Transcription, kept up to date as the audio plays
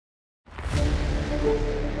Credit.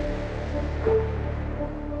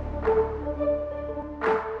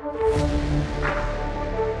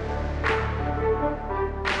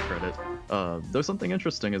 Though something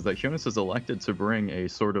interesting is that Kionys is elected to bring a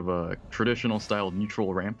sort of a traditional-style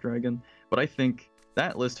neutral ramp dragon, but I think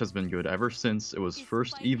that list has been good ever since it was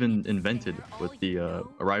first even invented with the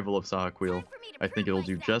arrival of Sahagwheel. I think it'll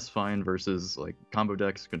do just fine versus like combo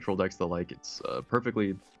decks, control decks, the like. It's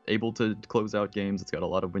perfectly able to close out games. It's got a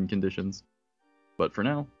lot of win conditions. But for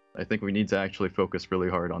now, I think we need to actually focus really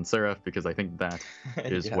hard on Seraph because I think that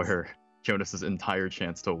is Yes. where Kionys' entire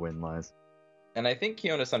chance to win lies. And I think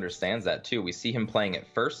Kionys understands that too. We see him playing it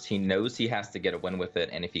first. He knows he has to get a win with it,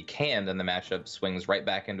 and if he can, then the matchup swings right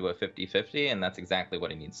back into a 50-50, and that's exactly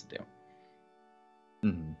what he needs to do.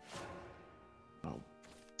 Mm-hmm. Well,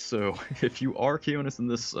 so if you are Kionys in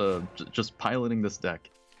this, just piloting this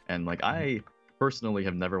deck, and like I personally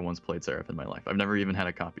have never once played Seraph in my life. I've never even had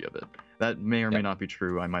a copy of it. That may or may not be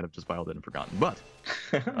true. I might have just filed it and forgotten. But,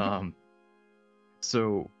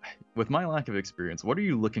 so with my lack of experience, what are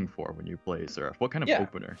you looking for when you play Seraph? What kind of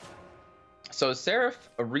opener? So Seraph,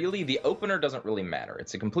 really, the opener doesn't really matter.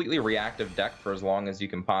 It's a completely reactive deck for as long as you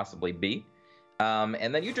can possibly be.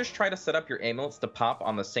 And then you just try to set up your amulets to pop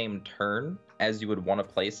on the same turn as you would want to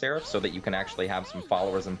play Seraph so that you can actually have some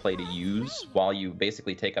followers in play to use while you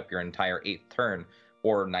basically take up your entire 8th turn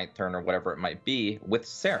or 9th turn or whatever it might be with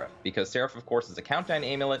Seraph. Because Seraph, of course, is a countdown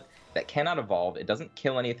amulet that cannot evolve. It doesn't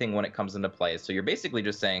kill anything when it comes into play. So you're basically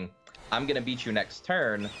just saying, I'm going to beat you next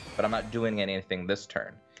turn, but I'm not doing anything this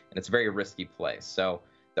turn. And it's a very risky play. So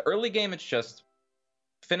the early game, it's just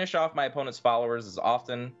finish off my opponent's followers as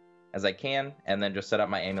often as I can, and then just set up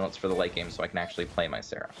my amulets for the late game so I can actually play my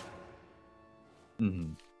Seraph.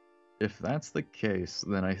 Mm-hmm. If that's the case,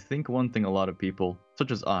 then I think one thing a lot of people,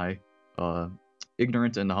 such as I,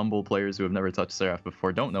 ignorant and humble players who have never touched Seraph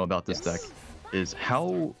before, don't know about this deck, is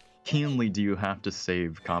how keenly do you have to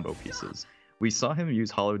save combo pieces? We saw him use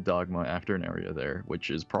Hollowed Dogma after an area there,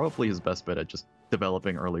 which is probably his best bet at just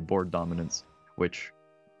developing early board dominance, which,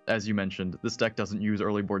 as you mentioned, this deck doesn't use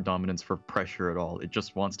early board dominance for pressure at all. It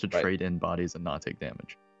just wants to trade in bodies and not take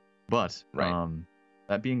damage. But,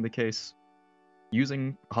 that being the case,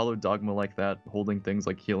 using Hollowed Dogma like that, holding things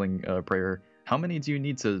like Healing Prayer, how many do you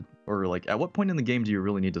need to, or like, at what point in the game do you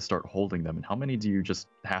really need to start holding them, and how many do you just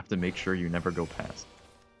have to make sure you never go past?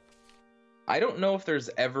 I don't know if there's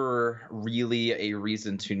ever really a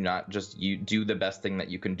reason to not just do the best thing that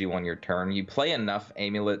you can do on your turn. You play enough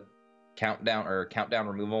amulet countdown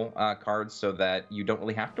removal cards so that you don't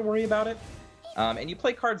really have to worry about it. And you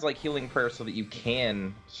play cards like Healing Prayer so that you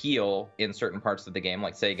can heal in certain parts of the game,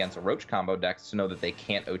 like say against a Roach combo decks, to know that they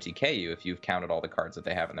can't OTK you if you've counted all the cards that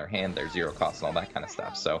they have in their hand, their 0 cost and all that kind of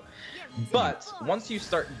stuff. So, but once you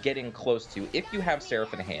start getting close to, if you have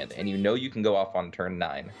Seraph in hand and you know you can go off on turn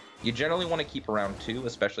 9, you generally want to keep around 2,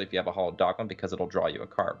 especially if you have a Hollowed Dogma, because it'll draw you a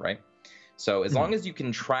card, right? So as long as you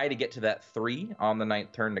can try to get to that 3 on the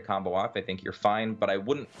 9th turn to combo off, I think you're fine, but I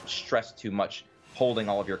wouldn't stress too much holding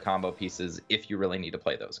all of your combo pieces if you really need to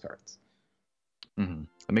play those cards. It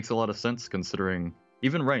makes a lot of sense considering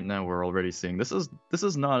even right now we're already seeing this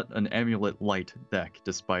is not an amulet light deck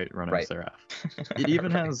despite running Seraph. It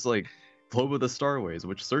even has like Globe of the Starways,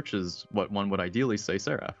 which searches what one would ideally say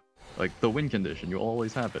Seraph. Like the win condition, you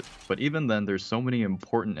always have it. But even then, there's so many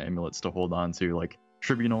important amulets to hold on to, like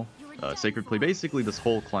Tribunal, Sacred Plea. Basically, this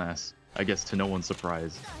whole class, I guess to no one's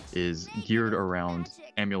surprise, is geared around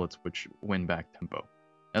amulets which win back tempo,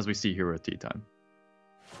 as we see here at Tea Time.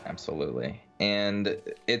 Absolutely. And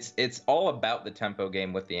it's all about the tempo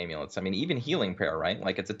game with the amulets. I mean, even Healing Prayer, right?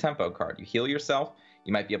 Like, it's a tempo card. You heal yourself,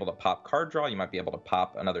 you might be able to pop card draw, you might be able to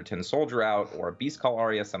pop another Tin Soldier out, or a Beast Call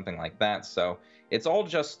Aria, something like that. So it's all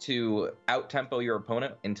just to out-tempo your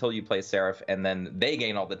opponent until you play Seraph, and then they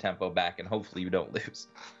gain all the tempo back, and hopefully you don't lose.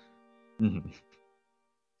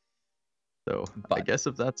 So I guess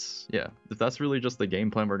if that's really just the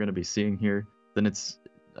game plan we're going to be seeing here, then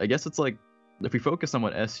I guess it's like, if we focus on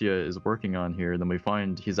what Essia is working on here, then we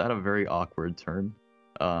find he's at a very awkward turn.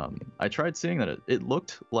 I tried seeing that it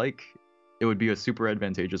looked like it would be a super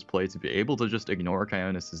advantageous play to be able to just ignore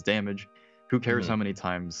Kionys' damage. Who cares how many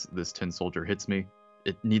times this Tin Soldier hits me?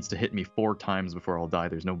 It needs to hit me 4 times before I'll die.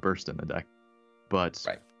 There's no burst in the deck. But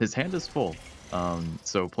his hand is full.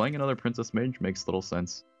 So playing another Princess Mage makes little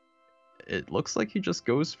sense. It looks like he just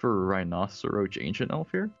goes for Rhinoceroach Ancient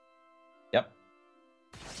Elf here. Yep.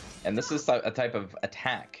 And this is a type of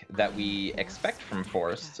attack that we expect from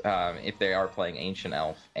Forest if they are playing Ancient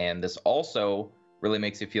Elf. And this also really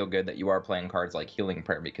makes you feel good that you are playing cards like Healing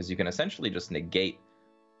Prayer, because you can essentially just negate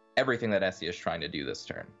everything that Essia is trying to do this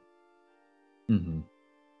turn.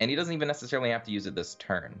 And he doesn't even necessarily have to use it this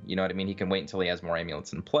turn. You know what I mean? He can wait until he has more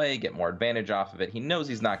amulets in play, get more advantage off of it. He knows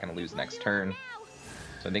he's not going to lose next turn.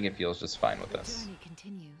 So I think it feels just fine with this.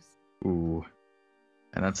 Ooh.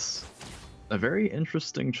 And that's a very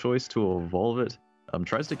interesting choice to evolve it.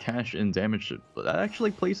 Tries to cash in damage, but that actually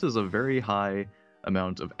places a very high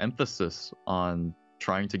amount of emphasis on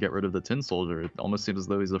trying to get rid of the Tin Soldier. It almost seems as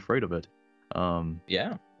though he's afraid of it.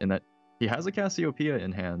 Yeah. In that he has a Cassiopeia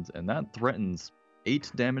in hand, and that threatens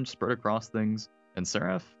 8 damage spread across things, and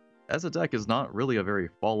Seraph, as a deck, is not really a very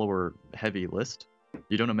follower-heavy list.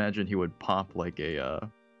 You don't imagine he would pop like a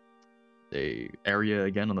area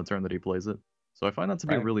again on the turn that he plays it. So I find that to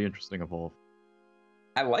be a really interesting evolve.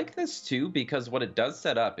 I like this too, because what it does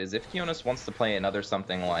set up is if Kionys wants to play another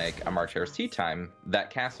something like a Marcher's Tea Time, that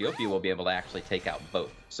Cassiopeia will be able to actually take out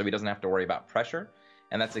both. So he doesn't have to worry about pressure.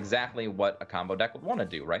 And that's exactly what a combo deck would want to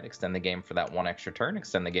do, right? Extend the game for that 1 extra turn,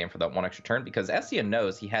 extend the game for that 1 extra turn, because Essia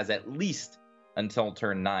knows he has at least until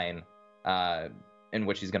turn 9 in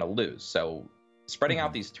which he's going to lose. So spreading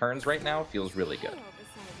out these turns right now feels really good.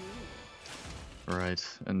 Right,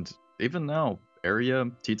 and even now,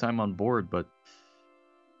 area, tea time on board, but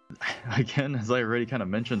again, as I already kind of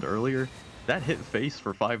mentioned earlier, that hit face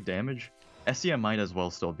for 5 damage, Essia might as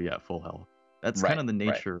well still be at full health. That's kind of the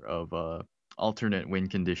nature of alternate win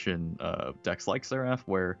condition decks like Seraph,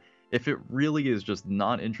 where if it really is just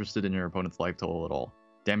not interested in your opponent's life total at all,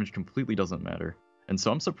 damage completely doesn't matter. And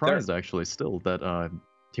so I'm surprised actually still that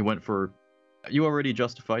he went for, you already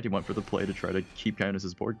justified, he went for the play to try to keep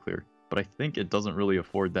Kionys' board clear, but I think it doesn't really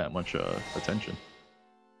afford that much attention.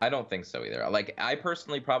 I don't think so either. Like, I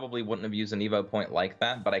personally probably wouldn't have used an Evo point like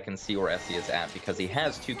that, but I can see where Essia is at, because he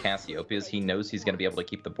has 2 Cassiopeias. He knows he's going to be able to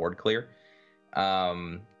keep the board clear.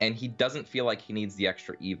 And he doesn't feel like he needs the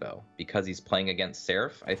extra Evo because he's playing against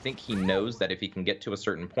Seraph. I think he knows that if he can get to a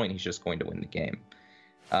certain point, he's just going to win the game.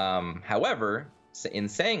 However, in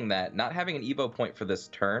saying that, not having an Evo point for this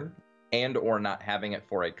turn and or not having it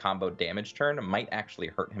for a combo damage turn might actually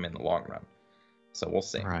hurt him in the long run. So we'll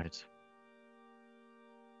see. Right.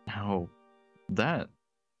 Now, that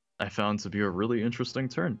I found to be a really interesting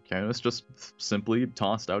turn. Kionys just simply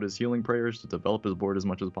tossed out his healing prayers to develop his board as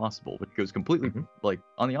much as possible, which goes completely like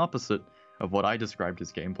on the opposite of what I described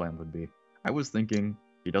his game plan would be. I was thinking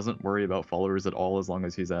he doesn't worry about followers at all as long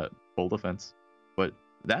as he's at full defense, but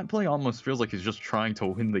that play almost feels like he's just trying to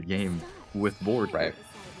win the game with board.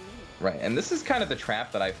 Right, and this is kind of the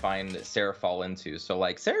trap that I find Seraph fall into. So,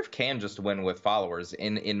 like, Seraph can just win with followers.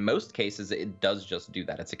 In most cases, it does just do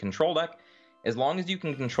that. It's a control deck. As long as you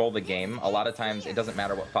can control the game, a lot of times it doesn't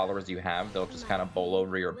matter what followers you have. They'll just kind of bowl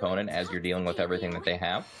over your opponent as you're dealing with everything that they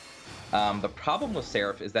have. The problem with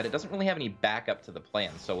Seraph is that it doesn't really have any backup to the plan.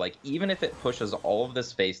 So, like, even if it pushes all of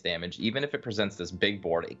this face damage, even if it presents this big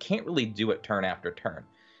board, it can't really do it turn after turn.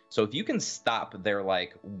 So if you can stop their,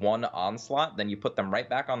 like, 1 onslaught, then you put them right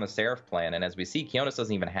back on the Seraph plan. And as we see, Kionys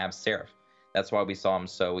doesn't even have Seraph. That's why we saw him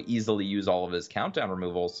so easily use all of his countdown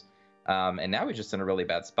removals. And now he's just in a really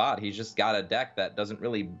bad spot. He's just got a deck that doesn't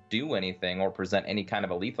really do anything or present any kind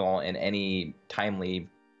of a lethal in any timely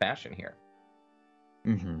fashion here.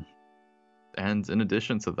 And in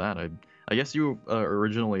addition to that, I guess you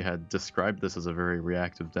originally had described this as a very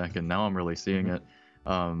reactive deck, and now I'm really seeing it.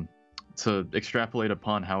 To extrapolate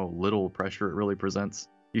upon how little pressure it really presents,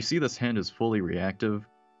 you see this hand is fully reactive,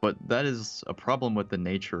 but that is a problem with the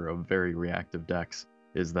nature of very reactive decks,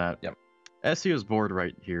 is that Essia's board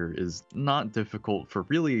right here is not difficult for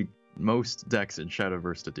really most decks in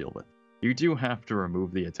Shadowverse to deal with. You do have to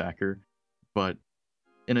remove the attacker, but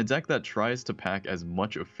in a deck that tries to pack as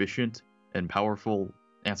much efficient and powerful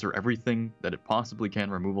answer everything that it possibly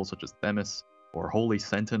can, removal such as Themis or Holy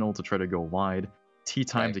Sentinel to try to go wide, Tea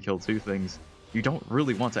Time to kill 2 things, you don't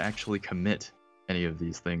really want to actually commit any of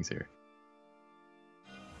these things here.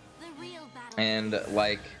 And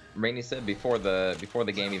like Rainey said before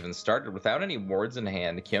the game even started, without any wards in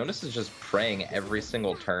hand, Kionys is just praying every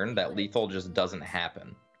single turn that lethal just doesn't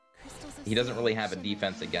happen. He doesn't really have a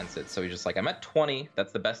defense against it, so he's just like, I'm at 20,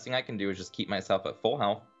 that's the best thing I can do is just keep myself at full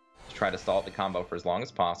health to try to stall out the combo for as long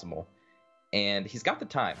as possible. And he's got the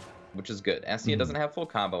time, which is good. Essia doesn't have full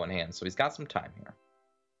combo in hand, so he's got some time here.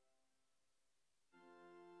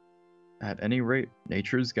 At any rate,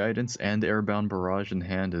 Nature's Guidance and Airbound Barrage in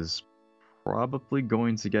hand is probably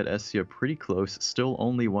going to get Essia pretty close. Still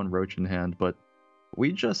only 1 Roach in hand, but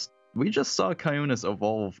we just saw Kionys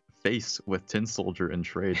evolve face with Tin Soldier in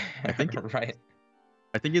trade. I think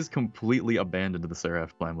I think he's completely abandoned the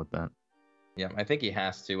Seraph plan with that. Yeah, I think he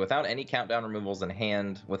has to. Without any countdown removals in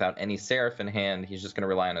hand, without any Seraph in hand, he's just going to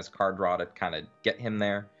rely on his card draw to kind of get him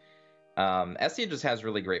there. Essia just has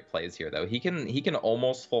really great plays here, though. He can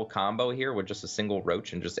almost full combo here with just a single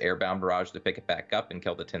Roach and just Airbound Barrage to pick it back up and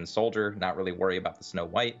kill the Tin Soldier, not really worry about the Snow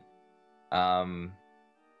White. And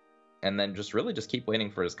then just really just keep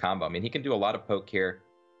waiting for his combo. I mean, he can do a lot of poke here,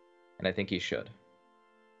 and I think he should.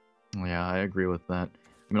 Yeah, I agree with that.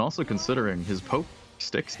 I mean, also considering his poke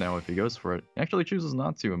sticks now if he goes for it. He actually chooses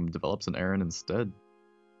not to and develops an Aaron instead.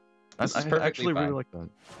 I actually really like that.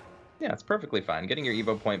 Yeah, it's perfectly fine. Getting your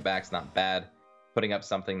Evo point back's not bad. Putting up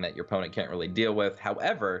something that your opponent can't really deal with.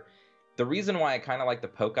 However, the reason why I kind of like the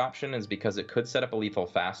poke option is because it could set up a lethal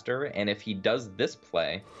faster, and if he does this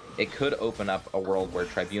play, it could open up a world where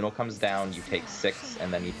Tribunal comes down, you take 6,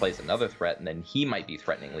 and then he plays another threat, and then he might be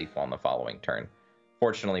threatening lethal on the following turn.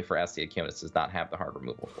 Fortunately for Essia, Kionys does not have the hard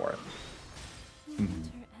removal for it.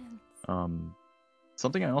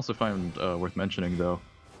 Something I also find worth mentioning, though,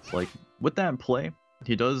 like, with that play,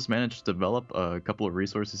 he does manage to develop a couple of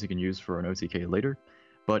resources he can use for an OTK later,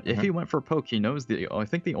 but if he went for poke, he knows I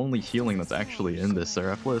think the only healing that's actually in this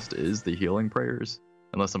Seraph list is the healing prayers,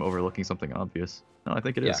 unless I'm overlooking something obvious. No, I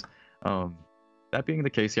think it is. That being the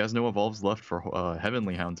case, he has no evolves left for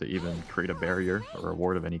Heavenly Hound to even create a barrier or a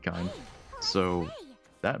ward of any kind, so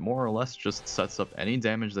that more or less just sets up any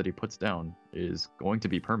damage that he puts down is going to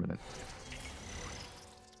be permanent.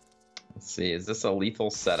 Let's see, is this a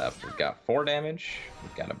lethal setup? We've got 4 damage,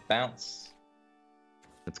 we've got a bounce.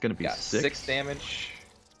 It's going to be 6 damage,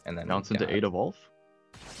 and then bounce into 8 evolve.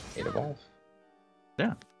 8 evolve.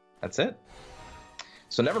 Yeah. That's it.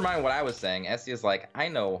 So never mind what I was saying. Essia's like, I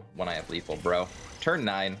know when I have lethal, bro. Turn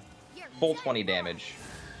 9, full 20 damage,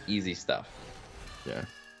 easy stuff. Yeah.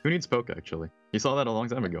 Who needs poke, actually? He saw that a long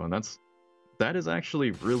time ago, and that is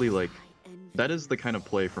actually really, like, that is the kind of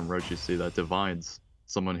play from Roach you see that divides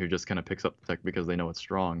someone who just kind of picks up the tech because they know it's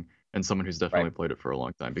strong, and someone who's definitely played it for a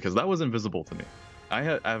long time, because that was invisible to me. I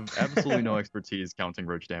have absolutely no expertise counting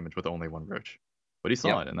Roach damage with only one Roach, but he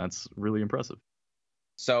saw it, and that's really impressive.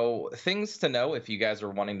 So things to know if you guys are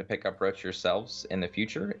wanting to pick up Roach yourselves in the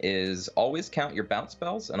future is always count your bounce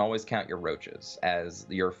spells and always count your Roaches as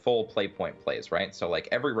your full play point plays, right? So like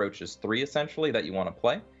every Roach is 3 essentially that you want to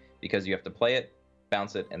play, because you have to play it,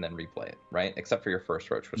 bounce it, and then replay it, right? Except for your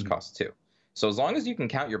first Roach, which costs 2. So as long as you can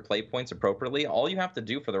count your play points appropriately, all you have to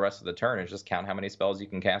do for the rest of the turn is just count how many spells you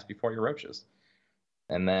can cast before your Roaches.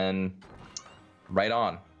 And then right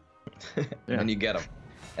on. And you get them.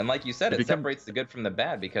 And like you said, it separates the good from the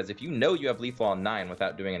bad, because if you know you have lethal on 9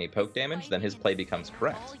 without doing any poke damage, then his play becomes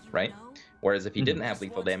correct, right? Whereas if he didn't have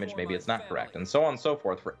lethal damage, maybe it's not correct. And so on and so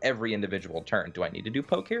forth for every individual turn. Do I need to do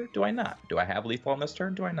poke here? Do I not? Do I have lethal on this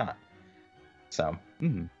turn? Do I not? So,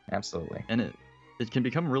 absolutely. And it can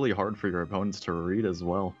become really hard for your opponents to read as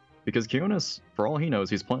well. Because Kionys, for all he knows,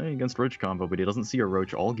 he's playing against Roach combo, but he doesn't see a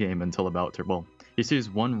Roach all game until about well, he sees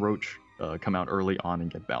one Roach come out early on and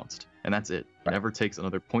get bounced. And that's it. He never takes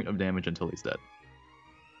another point of damage until he's dead.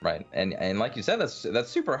 Right. And like you said, that's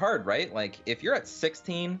super hard, right? Like, if you're at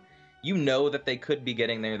 16, you know that they could be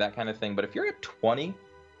getting there, that kind of thing. But if you're at 20,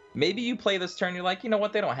 maybe you play this turn, you're like, you know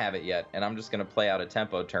what, they don't have it yet, and I'm just going to play out a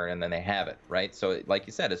tempo turn, and then they have it, right? So, like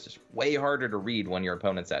you said, it's just way harder to read when your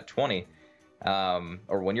opponent's at 20,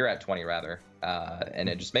 or when you're at 20, rather, and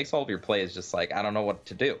it just makes all of your plays just like, I don't know what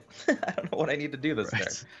to do. I don't know what I need to do this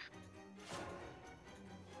turn.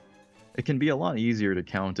 It can be a lot easier to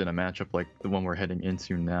count in a matchup like the one we're heading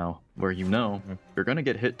into now, where you know you're going to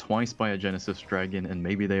get hit twice by a Genesis Dragon, and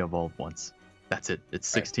maybe they evolve once. That's it. It's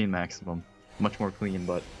 16 maximum. Much more clean,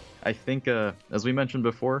 but I think, as we mentioned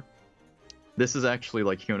before, this is actually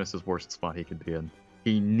like Kionys' worst spot he could be in.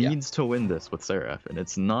 He needs to win this with Seraph, and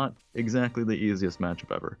it's not exactly the easiest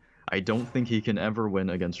matchup ever. I don't think he can ever win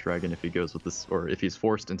against Dragon if he goes with this, or if he's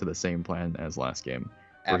forced into the same plan as last game,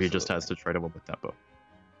 where he just has to try to win with tempo.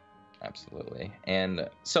 Absolutely. And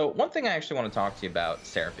so one thing I actually want to talk to you about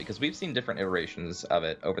Seraph, because we've seen different iterations of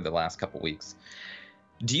it over the last couple weeks.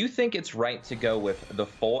 Do you think it's right to go with the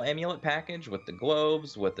full amulet package, with the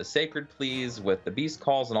globes, with the sacred pleas, with the beast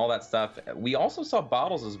calls and all that stuff? We also saw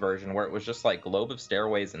Bottles's version where it was just like globe of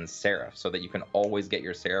stairways and Seraph, so that you can always get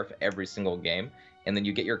your Seraph every single game, and then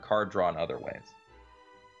you get your card draw in other ways.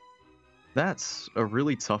 That's a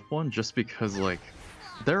really tough one, just because, like,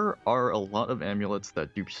 there are a lot of amulets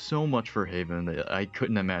that do so much for Haven that I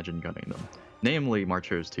couldn't imagine gunning them. Namely,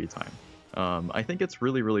 Marcher's Tea Time. I think it's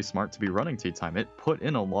really, really smart to be running Tea Time. It put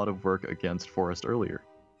in a lot of work against Forest earlier.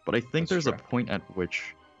 But I think there's a point at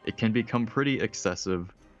which it can become pretty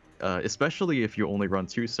excessive, especially if you only run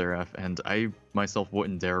 2 Seraph, and I myself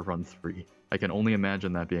wouldn't dare run 3. I can only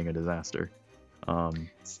imagine that being a disaster.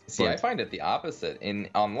 See, I find it the opposite.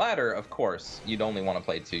 On ladder, of course, you'd only want to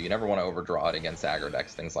play 2. You never want to overdraw it against aggro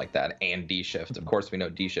decks, things like that, and D-shift. Of course, we know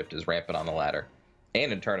D-shift is rampant on the ladder,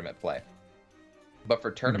 and in tournament play. But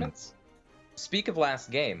for tournaments, speak of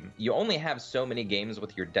last game, you only have so many games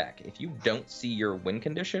with your deck. If you don't see your win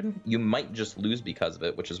condition, you might just lose because of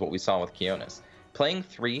it, which is what we saw with Kionys. Playing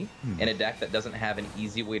 3 in a deck that doesn't have an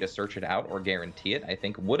easy way to search it out or guarantee it, I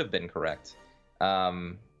think would have been correct.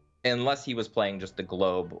 Unless he was playing just the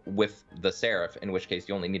Globe with the Seraph, in which case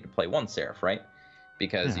you only need to play 1 Seraph, right?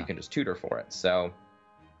 Because you can just tutor for it. So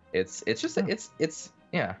it's just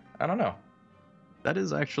yeah, I don't know. That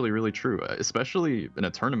is actually really true, especially in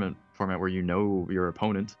a tournament format where you know your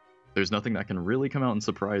opponent. There's nothing that can really come out and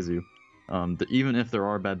surprise you. Even if there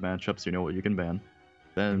are bad matchups, you know what you can ban.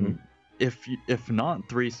 Then if not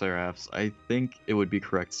 3 Seraphs, I think it would be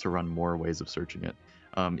correct to run more ways of searching it.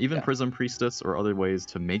 Even Prism Priestess or other ways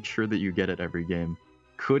to make sure that you get it every game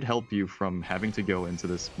could help you from having to go into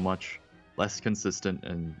this much less consistent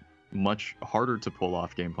and much harder to pull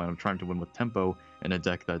off game plan of trying to win with tempo in a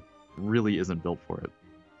deck that really isn't built for it.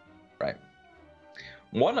 Right.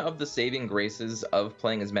 One of the saving graces of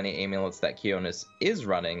playing as many amulets that Kionys is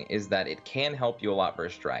running is that it can help you a lot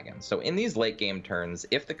versus Dragon. So in these late game turns,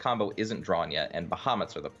 if the combo isn't drawn yet and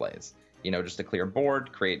Bahamut's are the plays, you know, just to clear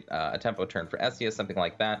board, create a tempo turn for Essia, something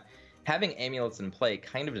like that. Having amulets in play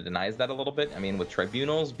kind of denies that a little bit. I mean, with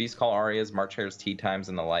Tribunals, Beast Call Arias, March Hare's Tea Times,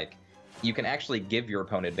 and the like, you can actually give your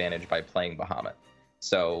opponent advantage by playing Bahamut.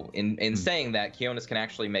 So in saying that, Kionys can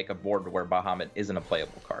actually make a board where Bahamut isn't a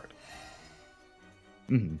playable card.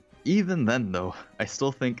 Even then, though, I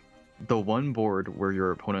still think the one board where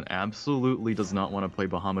your opponent absolutely does not want to play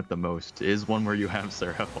Bahamut the most is one where you have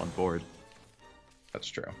Seraph on board. That's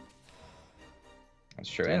true. That's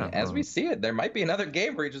true. Yeah, and as we see it, there might be another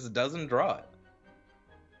game where he just doesn't draw it.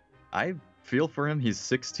 I feel for him. He's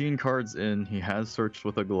 16 cards in. He has searched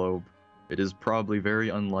with a Globe. It is probably very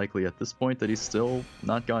unlikely at this point that he's still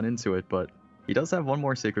not gone into it, but he does have one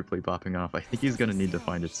more Sacred Plate popping off. I think he's going to need to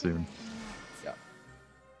find it soon. Yeah.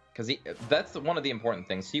 Because that's one of the important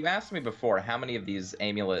things. So you asked me before, how many of these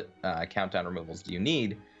amulet countdown removals do you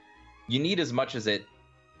need? You need as much as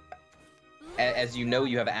you know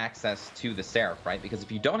you have access to the Seraph, right? Because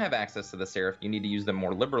if you don't have access to the Seraph, you need to use them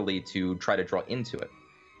more liberally to try to draw into it.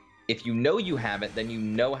 If you know you have it, then you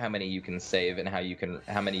know how many you can save and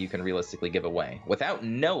how many you can realistically give away. Without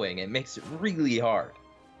knowing, it makes it really hard.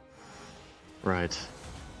 Right.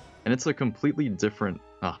 And it's a completely different...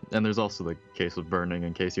 and there's also the case of burning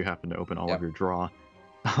in case you happen to open all of your draw.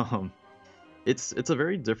 It's a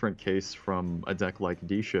very different case from a deck like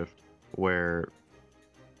D-Shift, where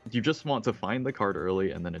you just want to find the card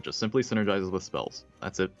early, and then it just simply synergizes with spells.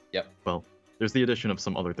 That's it. Yep. Well, there's the addition of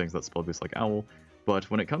some other things that spell boost like Owl,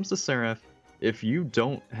 but when it comes to Seraph, if you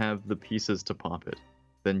don't have the pieces to pop it,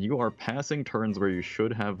 then you are passing turns where you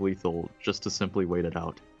should have lethal just to simply wait it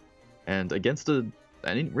out. And against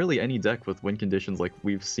really any deck with win conditions like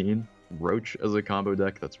we've seen, Roach as a combo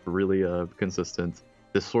deck that's really consistent.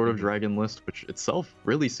 This sort of Dragon list, which itself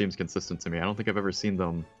really seems consistent to me. I don't think I've ever seen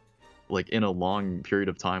them like in a long period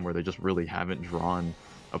of time where they just really haven't drawn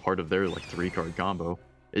a part of their like 3-card combo.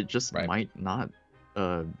 It just might not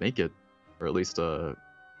make it, or at least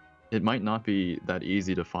it might not be that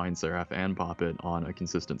easy to find Seraph and pop it on a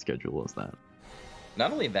consistent schedule as that.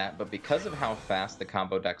 Not only that, but because of how fast the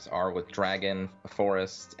combo decks are with Dragon,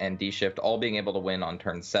 Forest, and D-Shift all being able to win on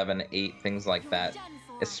turn 7, 8, things like that,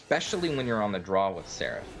 especially when you're on the draw with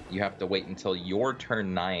Seraph, you have to wait until your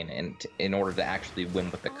turn 9 in order to actually win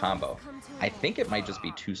with the combo. I think it might just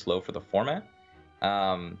be too slow for the format,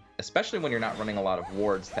 especially when you're not running a lot of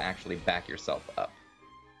wards to actually back yourself up.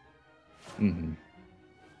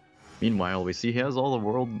 Meanwhile, we see he has all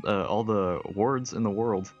the wards in the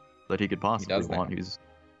world that he could possibly want.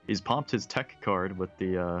 He's popped his tech card with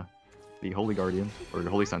the Holy Guardian, or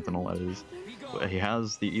Holy Sentinel, that is. He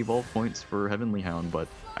has the evolve points for Heavenly Hound, but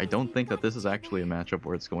I don't think that this is actually a matchup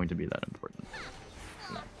where it's going to be that important.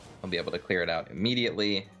 No, he'll be able to clear it out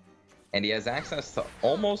immediately, and he has access to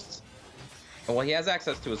almost... Well, he has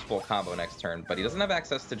access to his full combo next turn, but he doesn't have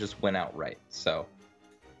access to just win outright, so...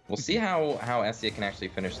 We'll see how Essia can actually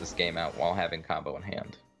finish this game out while having combo in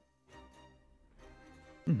hand.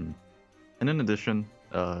 And in addition,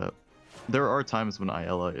 there are times when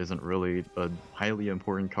Ayala isn't really a highly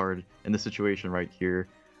important card. In this situation right here,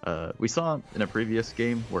 we saw in a previous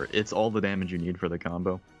game where it's all the damage you need for the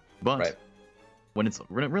combo. But when it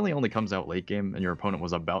really only comes out late game and your opponent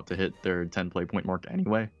was about to hit their 10 play point mark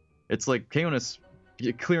anyway, it's like Kionys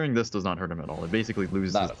clearing this does not hurt him at all. It basically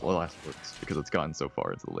loses the last words because it's gotten so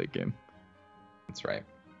far into the late game. That's right.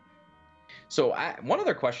 So one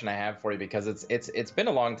other question I have for you, because it's been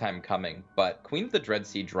a long time coming, but Queen of the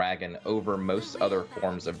Dreadsea Dragon over most other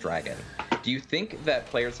forms of dragon. Do you think that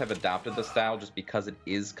players have adopted the style just because it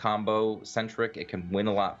is combo centric? It can win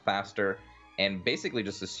a lot faster, and basically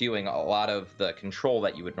just eschewing a lot of the control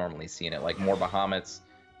that you would normally see in it, like more Bahamut's,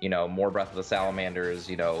 more Breath of the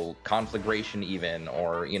Salamanders, Conflagration even,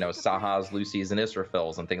 or Sahas, Lucy's, and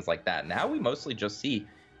Israfils and things like that. Now we mostly just see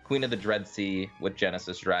Queen of the Dreadsea with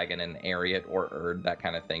Genesis Dragon and Ariat or Erd, that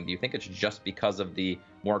kind of thing. Do you think it's just because of the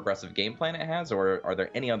more aggressive game plan it has, or are there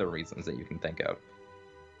any other reasons that you can think of?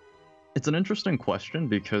 It's an interesting question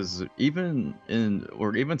because even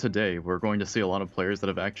today, we're going to see a lot of players that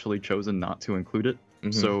have actually chosen not to include it.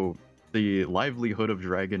 So the livelihood of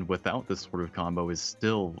Dragon without this sort of combo is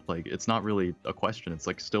still, like, it's not really a question. It's,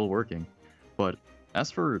 like, still working. But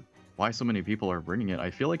as for why so many people are bringing it,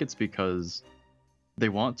 I feel like it's because they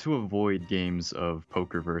want to avoid games of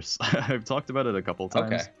Pokerverse. I've talked about it a couple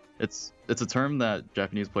times. Okay. It's a term that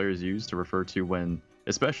Japanese players use to refer to when,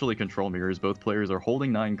 especially control mirrors, both players are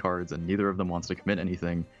holding 9 cards and neither of them wants to commit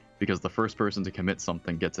anything because the first person to commit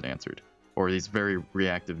something gets it answered. Or these very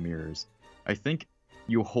reactive mirrors. I think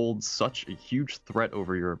you hold such a huge threat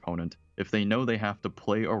over your opponent if they know they have to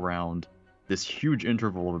play around this huge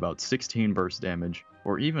interval of about 16 burst damage,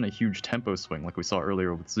 or even a huge tempo swing like we saw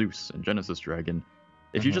earlier with Zeus and Genesis Dragon.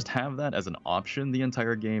 If you just have that as an option the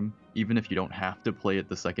entire game, even if you don't have to play it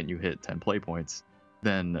the second you hit 10 play points,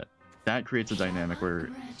 then that creates a dynamic where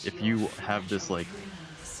if you have this, like,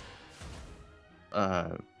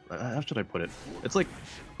 how should I put it? It's like,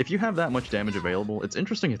 if you have that much damage available, it's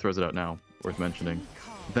interesting he throws it out now, worth mentioning,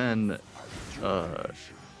 then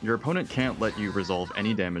your opponent can't let you resolve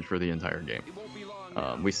any damage for the entire game.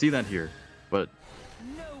 We see that here, but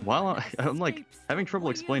while I'm like having trouble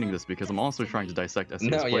explaining this because I'm also trying to dissect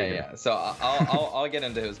Essia's play here. Yeah. So I'll get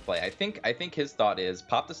into his play. I think his thought is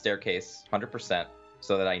pop the staircase 100%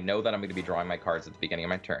 so that I know that I'm going to be drawing my cards at the beginning of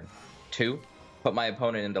my turn. 2, put my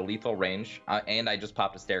opponent into lethal range, and I just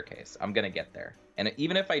popped a staircase. I'm going to get there. And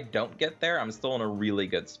even if I don't get there, I'm still in a really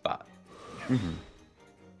good spot.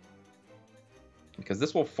 Because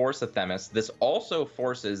this will force a Themis. This also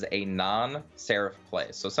forces a non-Seraph play.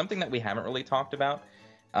 So something that we haven't really talked about.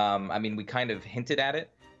 I mean, we kind of hinted at it,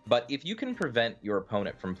 but if you can prevent your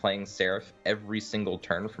opponent from playing Seraph every single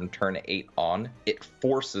turn from turn 8 on, it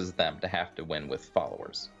forces them to have to win with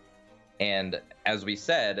followers. And as we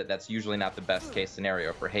said, that's usually not the best case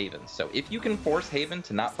scenario for Haven. So if you can force Haven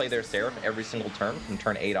to not play their Seraph every single turn from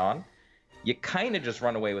turn 8 on, you kind of just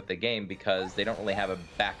run away with the game because they don't really have a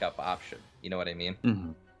backup option. You know what I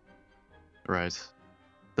mean? Right.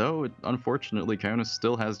 Though, unfortunately, Kionys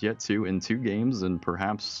still has yet to, in 2 games and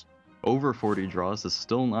perhaps over 40 draws, has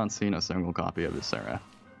still not seen a single copy of his Seraph.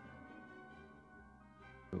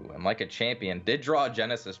 Ooh, and like a champion, did draw a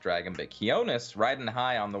Genesis Dragon, but Kionys riding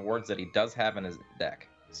high on the wards that he does have in his deck.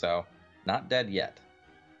 So, not dead yet.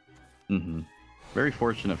 Very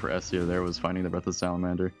fortunate for Essia there was finding the Breath of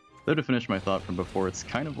Salamander. Though to finish my thought from before, it's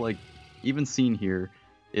kind of like, even seen here,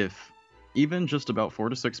 if even just about 4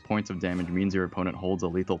 to 6 points of damage means your opponent holds a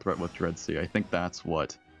lethal threat with Dreadsea, I think that's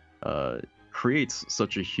what creates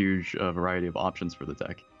such a huge variety of options for the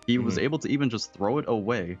deck. He was able to even just throw it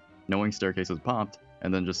away, knowing Staircase is popped,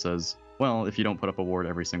 and then just says, well, if you don't put up a ward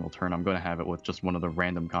every single turn, I'm going to have it with just one of the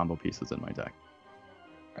random combo pieces in my deck.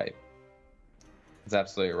 Right. That's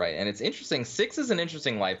absolutely right. And it's interesting, 6 is an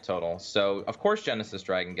interesting life total, so of course Genesis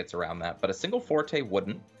Dragon gets around that, but a single Forte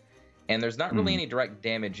wouldn't. And there's not really any direct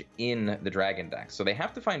damage in the Dragon deck, so they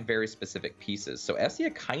have to find very specific pieces. So Essia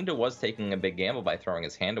kind of was taking a big gamble by throwing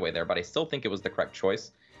his hand away there, but I still think it was the correct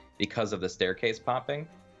choice because of the staircase popping.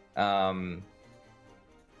 But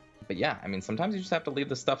yeah, I mean, sometimes you just have to leave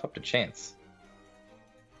the stuff up to chance.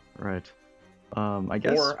 Right. I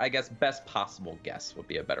guess... Or, I guess, best possible guess would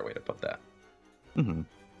be a better way to put that.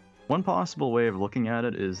 One possible way of looking at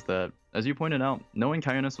it is that, as you pointed out, knowing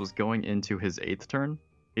Kionys was going into his 8th turn,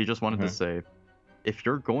 he just wanted to say, if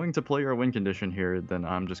you're going to play your win condition here, then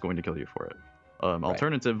I'm just going to kill you for it.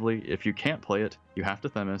 Alternatively, if you can't play it, you have to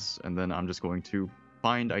Themis, and then I'm just going to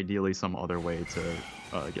find, ideally, some other way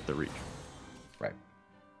to get the reach. Right.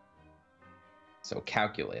 So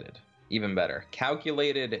calculated. Even better.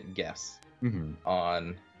 Calculated guess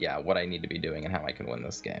on, what I need to be doing and how I can win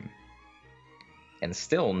this game. And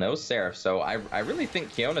still no Seraph, so I really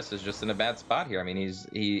think Kionys is just in a bad spot here. I mean,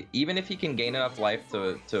 he even if he can gain enough life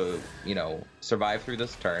to survive through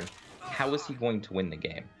this turn, how is he going to win the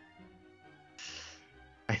game?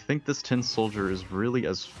 I think this Tin Soldier is really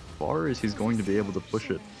as far as he's going to be able to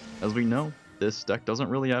push it. As we know, this deck doesn't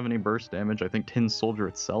really have any burst damage. I think Tin Soldier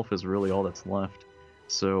itself is really all that's left.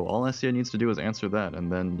 So all Essia needs to do is answer that,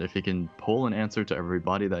 and then if he can pull an answer to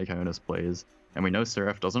everybody that Kionys plays, and we know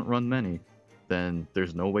Seraph doesn't run many, then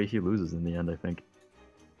there's no way he loses in the end, I think.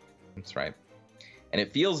 That's right. And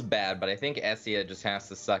it feels bad, but I think Essia just has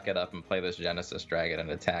to suck it up and play this Genesis Dragon and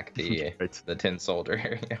attack the Right. the Tin Soldier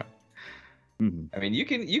here. Mm-hmm. I mean, you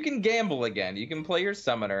can gamble again. You can play your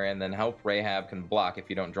Summoner and then hope Rahab can block if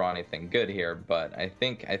you don't draw anything good here. But I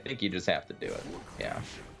think you just have to do it. Yeah.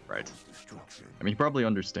 Right. I mean, he probably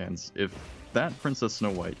understands if that Princess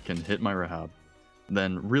Snow White can hit my Rahab,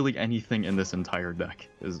 then really anything in this entire deck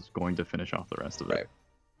is going to finish off the rest of it.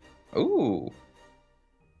 Right. Ooh.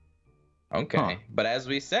 Okay, Huh. but as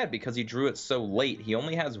we said, because he drew it so late, he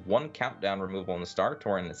only has one countdown removal in the Star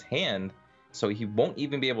Tour in his hand, so he won't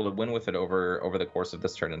even be able to win with it over the course of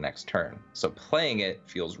this turn and next turn. So playing it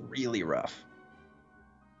feels really rough.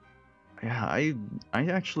 Yeah, I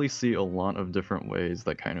actually see a lot of different ways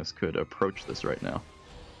that Kionys could approach this right now.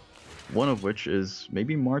 One of which is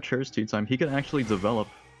maybe March Hare's Tea Time. He could actually develop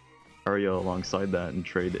Arya alongside that and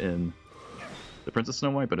trade in the Princess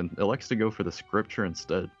Snow White, but elects to go for the Scripture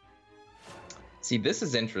instead. See, this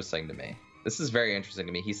is interesting to me. This is very interesting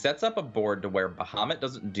to me. He sets up a board to where Bahamut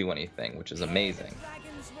doesn't do anything, which is amazing.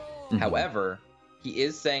 Mm-hmm. However, he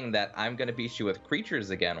is saying that I'm going to beat you with creatures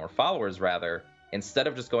again, or followers rather, instead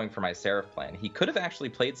of just going for my Seraph plan. He could have actually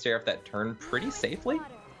played Seraph that turn pretty safely,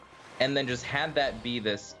 and then just had that be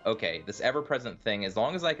this, okay, this ever-present thing. As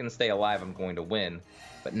long as I can stay alive, I'm going to win.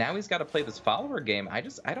 But now he's got to play this follower game. I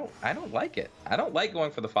don't like it. I don't like going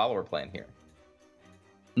for the follower plan here.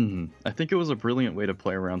 I think it was a brilliant way to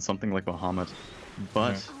play around something like Bahamut,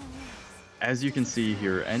 but as you can see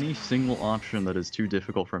here, any single option that is too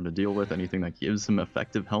difficult for him to deal with, anything that gives him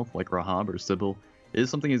effective health like Rahab or Sybil, is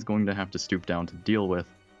something he's going to have to stoop down to deal with,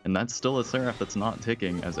 and that's still a Seraph that's not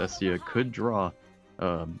ticking, as Essia could draw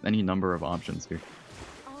any number of options here.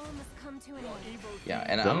 Yeah,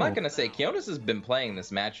 and I'm not going to say Kionys has been playing this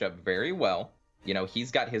matchup very well. You know, he's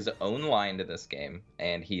got his own line to this game,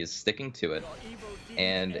 and he is sticking to it.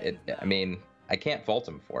 And, I mean, I can't fault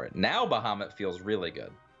him for it. Now Bahamut feels really good,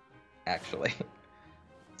 actually.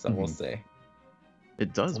 So we'll see.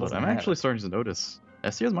 It does, but I'm actually starting to notice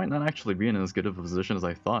Essia might not actually be in as good of a position as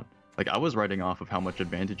I thought. Like, I was writing off of how much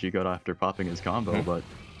advantage he got after popping his combo, but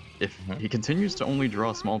if he continues to only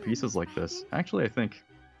draw small pieces like this, actually I think...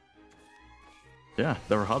 Yeah,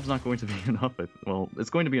 the Rahab's not going to be enough. Well, it's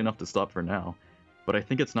going to be enough to stop for now, but I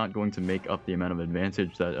think it's not going to make up the amount of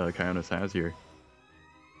advantage that Kionys has here.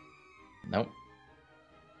 Nope.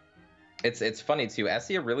 It's funny too.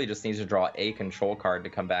 Essia really just needs to draw a control card to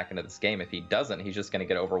come back into this game. If he doesn't, he's just going to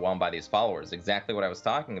get overwhelmed by these followers. Exactly what I was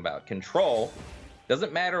talking about. Control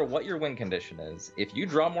doesn't matter what your win condition is. If you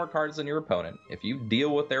draw more cards than your opponent, if you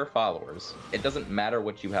deal with their followers, it doesn't matter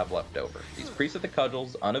what you have left over. These Priests of the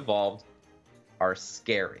Cudgels, unevolved, are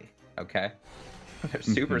scary. Okay, they're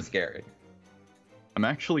super scary. I'm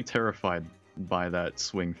actually terrified by that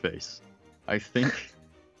swing face. I think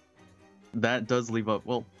that does leave up...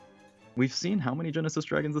 Well, we've seen how many Genesis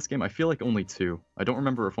Dragons this game? I feel like only 2. I don't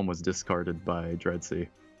remember if one was discarded by Dreadsea.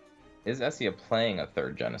 Is Essia playing a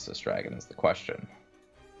third Genesis Dragon is the question.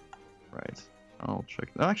 Right. I'll check.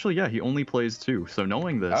 Oh, actually, yeah, he only plays 2. So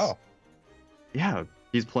knowing this... Oh. Yeah,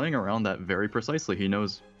 he's playing around that very precisely. He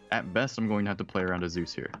knows, at best, I'm going to have to play around a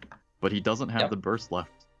Zeus here. But he doesn't have the burst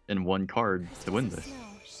left in one card to win this.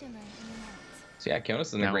 So yeah, Kionys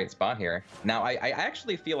is in a great spot here. Now, I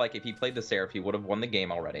actually feel like if he played the Seraph, he would have won the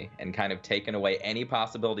game already and kind of taken away any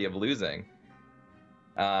possibility of losing.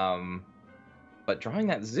 But drawing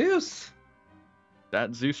that Zeus...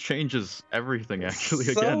 That Zeus changes everything, actually,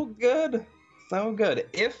 so again. So good. So good.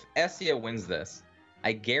 If Essia wins this,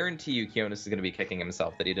 I guarantee you Kionys is going to be kicking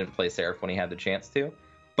himself that he didn't play Seraph when he had the chance to.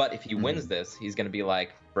 But if he wins this, he's going to be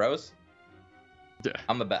like, bros,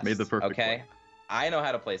 I'm the best. Made the perfect play. I know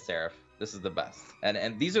how to play Seraph. This is the best.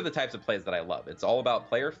 And these are the types of plays that I love. It's all about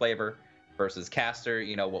player flavor versus caster,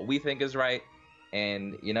 you know, what we think is right.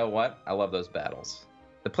 And you know what? I love those battles.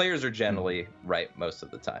 The players are generally right most of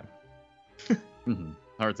the time.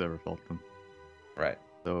 Hard to ever fault them. Right.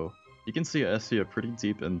 So you can see Essia pretty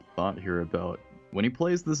deep in thought here about when he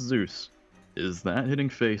plays this Zeus, is that hitting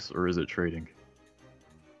face or is it trading?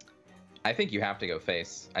 I think you have to go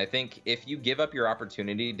face. I think if you give up your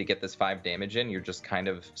opportunity to get this 5 damage in, you're just kind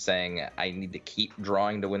of saying, I need to keep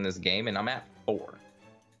drawing to win this game, and I'm at 4.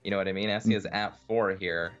 You know what I mean? Essia is at 4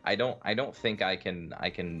 here. I don't think I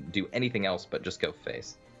can do anything else but just go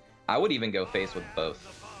face. I would even go face with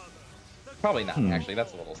both. Probably not, actually.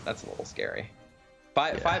 That's a little scary.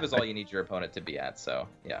 5 is all you need your opponent to be at, so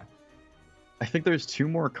yeah. I think there's 2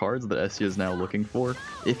 more cards that Essia is now looking for.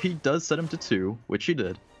 If he does set him to 2, which he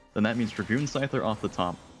did, then that means Dragoon Scyther off the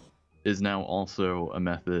top is now also a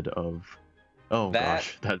method of... Oh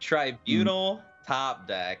gosh, that Tribunal top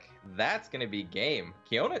deck, that's going to be game.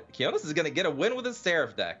 Kionys is going to get a win with his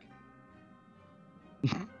Seraph deck.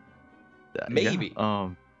 Maybe. Yeah,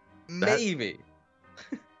 maybe.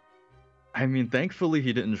 I mean, thankfully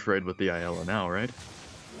he didn't trade with the Ayala now, right?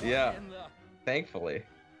 Yeah, thankfully.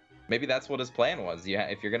 Maybe that's what his plan was. Yeah,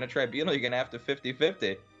 if you're going to Tribunal, you're going to have to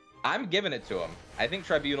 50-50. I'm giving it to him. I think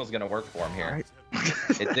Tribunal's going to work for him here.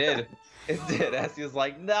 Right. It did. It did. Essie's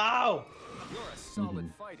like, no! You're a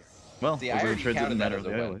solid fighter. Well, see, I already counted that as a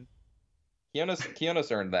Ayala. win.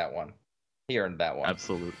 Kionys earned that one. He earned that one.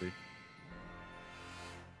 Absolutely.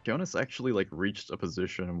 Kionys actually like reached a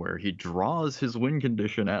position where he draws his win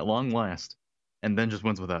condition at long last, and then just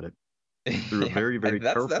wins without it. Through a very, very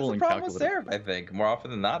careful that's the and problem with calculated. Seraph, I think. More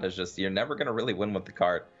often than not, is just you're never gonna really win with the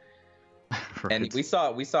card. Right. And we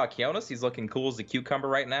saw Kionys. He's looking cool as a cucumber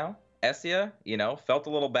right now. Essia, felt a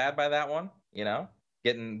little bad by that one.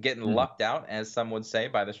 Getting lucked out, as some would say,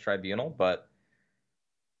 by this Tribunal, but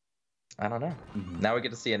I don't know. Now we get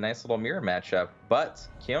to see a nice little mirror matchup. But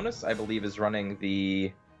Kionys, I believe, is running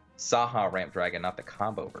the Saha Ramp Dragon, not the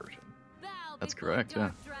combo version. That's correct,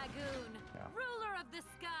 yeah.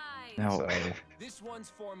 Now, This one's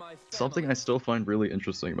for my something I still find really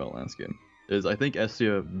interesting about last game is I think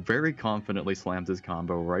Essia very confidently slammed his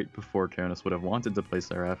combo right before Kionys would have wanted to play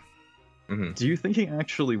Seraph. Do you think he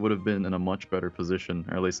actually would have been in a much better position,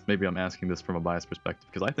 or at least maybe I'm asking this from a biased perspective,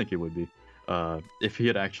 because I think he would be, if he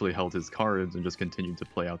had actually held his cards and just continued to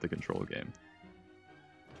play out the control game?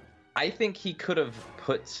 I think he could have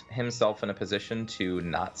put himself in a position to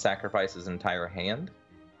not sacrifice his entire hand,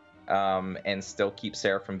 and still keep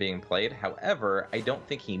Seraph from being played. However, I don't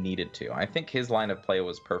think he needed to. I think his line of play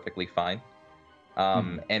was perfectly fine,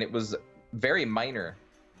 and it was very minor.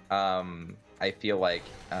 I feel like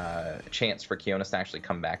chance for Kionys to actually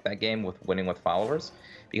come back that game with winning with followers,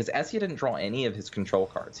 because Essia didn't draw any of his control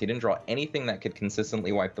cards. He didn't draw anything that could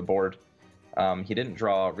consistently wipe the board. He didn't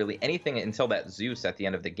draw really anything until that Zeus at the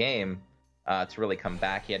end of the game to really come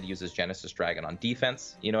back. He had to use his Genesis Dragon on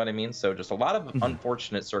defense. You know what I mean? So just a lot of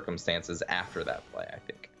unfortunate circumstances after that play, I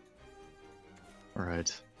think. All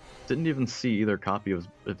right. Didn't even see either copy of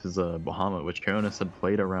his Bahamut, which Kionys had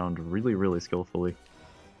played around really, really skillfully.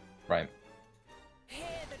 Right.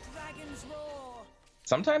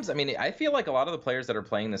 Sometimes, I mean, I feel like a lot of the players that are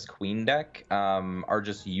playing this Queen deck are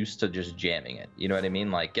just used to just jamming it. You know what I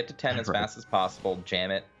mean? Like, get to 10 as fast as possible,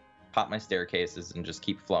 jam it, pop my staircases, and just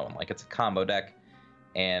keep flowing. Like, it's a combo deck,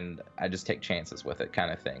 and I just take chances with it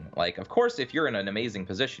kind of thing. Like, of course, if you're in an amazing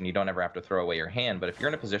position, you don't ever have to throw away your hand. But if you're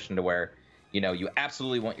in a position to where, you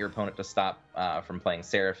absolutely want your opponent to stop from playing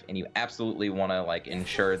Seraph, and you absolutely want to, like,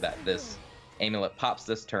 ensure that this amulet pops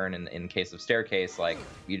this turn in case of staircase, like,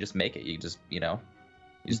 you just make it. You just, you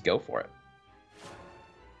just go for it.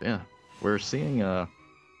 Yeah, we're seeing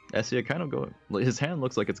Essia kind of go. His hand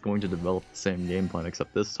looks like it's going to develop the same game plan,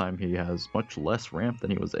 except this time he has much less ramp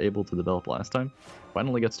than he was able to develop last time.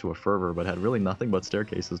 Finally gets to a fervor, but had really nothing but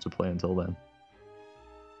staircases to play until then.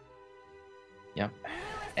 Yep,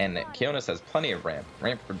 and Kionys has plenty of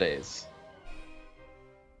ramp for days.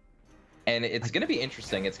 And it's going to be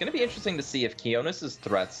interesting. It's going to be interesting to see if Kionys's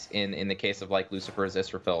threats in the case of like Lucifer's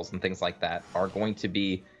Israfils and things like that are going to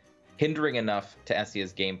be hindering enough to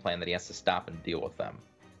Essia's game plan that he has to stop and deal with them.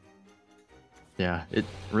 Yeah, it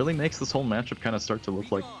really makes this whole matchup kind of start to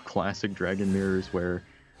look like classic Dragon Mirrors, where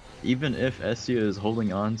even if Essia is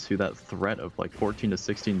holding on to that threat of like 14 to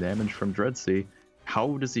 16 damage from Dreadsea,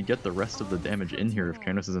 how does he get the rest of the damage in here if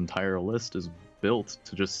Kionys's entire list is built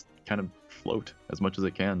to just kind of float as much as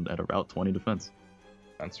it can at about 20 defense?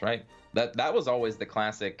 That's right. That was always the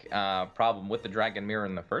classic problem with the Dragon Mirror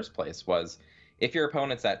in the first place, was if your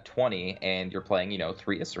opponent's at 20 and you're playing,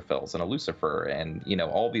 3 Israfils and a Lucifer and,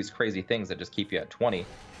 all these crazy things that just keep you at 20,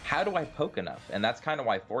 how do I poke enough? And that's kind of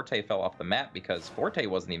why Forte fell off the map, because Forte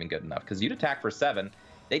wasn't even good enough, because you'd attack for 7,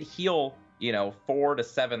 they'd heal, 4 to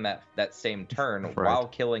 7 that same turn while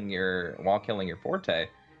killing your Forte,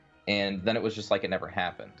 and then it was just like it never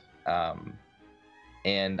happened.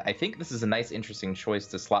 And I think this is a nice, interesting choice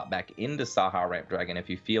to slot back into Saha Ramp Dragon if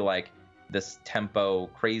you feel like this tempo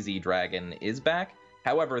crazy dragon is back.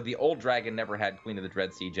 However, the old dragon never had Queen of the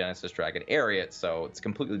Dreadsea Genesis Dragon Ariat, so it's a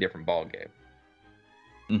completely different ballgame.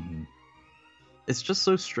 It's just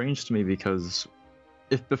so strange to me, because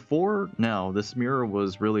if before now this mirror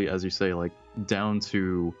was really, as you say, like down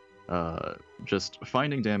to just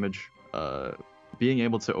finding damage, being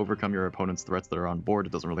able to overcome your opponent's threats that are on board,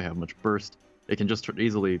 it doesn't really have much burst. it can just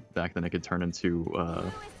easily, back then it could turn into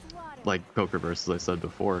like poker verse, as I said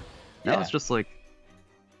before. Now Yeah. it's just like,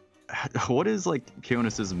 what is like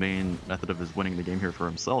Kionys' main method of his winning the game here for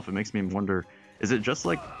himself? It makes me wonder, is it just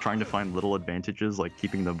like trying to find little advantages, like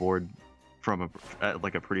keeping the board from at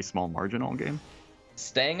like a pretty small margin all game?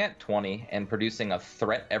 Staying at 20 and producing a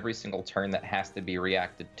threat every single turn that has to be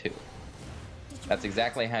reacted to. That's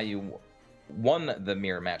exactly how you won the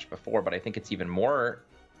mirror match before, but I think it's even more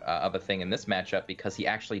of a thing in this matchup because he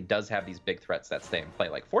actually does have these big threats that stay in play.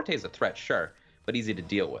 Like Forte is a threat, sure, but easy to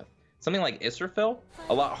deal with. Something like Israfil,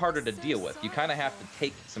 a lot harder to deal with. You kind of have to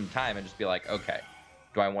take some time and just be like, okay,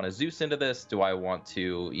 do I want to Zeus into this? Do I want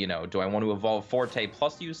to, you know, do I want to evolve Forte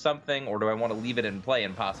plus use something, or do I want to leave it in play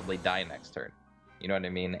and possibly die next turn? You know what I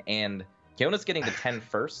mean? And Kionys getting to 10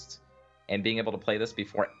 first and being able to play this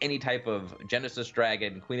before any type of Genesis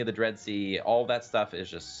Dragon, Queen of the Dread Sea, all that stuff is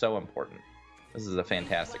just so important. This is a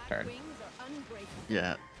fantastic turn.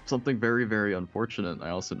 Yeah, something very, very unfortunate I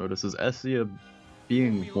also noticed is Essia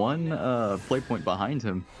being one play point behind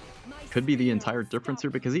him could be the entire difference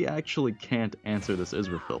here because he actually can't answer this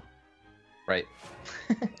Israfil. Right.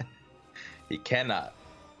 He cannot.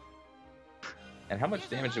 And how much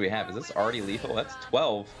damage do we have? Is this already lethal? That's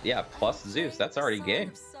 12. Yeah, plus Zeus. That's already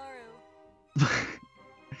game.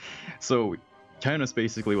 So, Kionys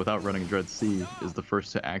basically, without running Dread Sea, is the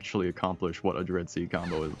first to actually accomplish what a Dread Sea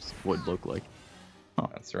combo would look like. Huh.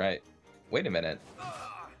 That's right. Wait a minute.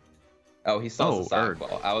 Oh, he saw the side Erd.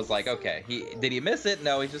 ball. I was like, okay. Did he miss it?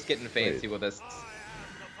 No, he's just getting fancy with this.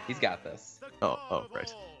 He's got this. Oh,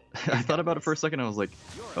 right. I thought about it for a second. I was like,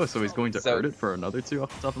 oh, so he's going to Erd it for another 2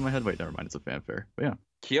 off the top of my head? Wait, never mind. It's a fanfare. But yeah.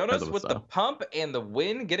 Kionys with the pump and the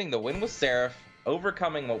win, getting the win with Seraph,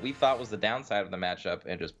 overcoming what we thought was the downside of the matchup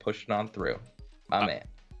and just pushing on through. My man.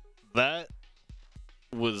 That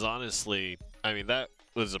was honestly, I mean, that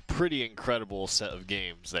was a pretty incredible set of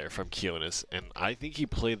games there from Kionys, and I think he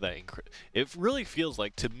played that it really feels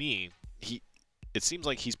like, to me, it seems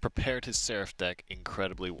like he's prepared his Seraph deck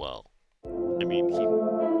incredibly well. I mean,